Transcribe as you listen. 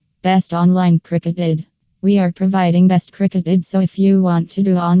Best online cricketed. We are providing best cricketed, so if you want to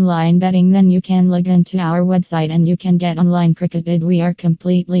do online betting, then you can log into our website and you can get online cricketed. We are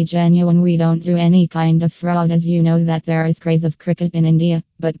completely genuine. We don't do any kind of fraud, as you know that there is craze of cricket in India,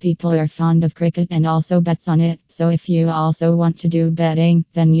 but people are fond of cricket and also bets on it. So if you also want to do betting,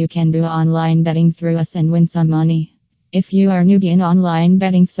 then you can do online betting through us and win some money. If you are newbie in online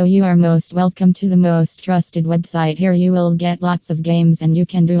betting, so you are most welcome to the most trusted website. Here you will get lots of games and you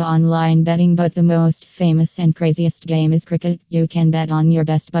can do online betting, but the most famous and craziest game is cricket. You can bet on your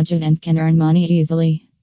best budget and can earn money easily.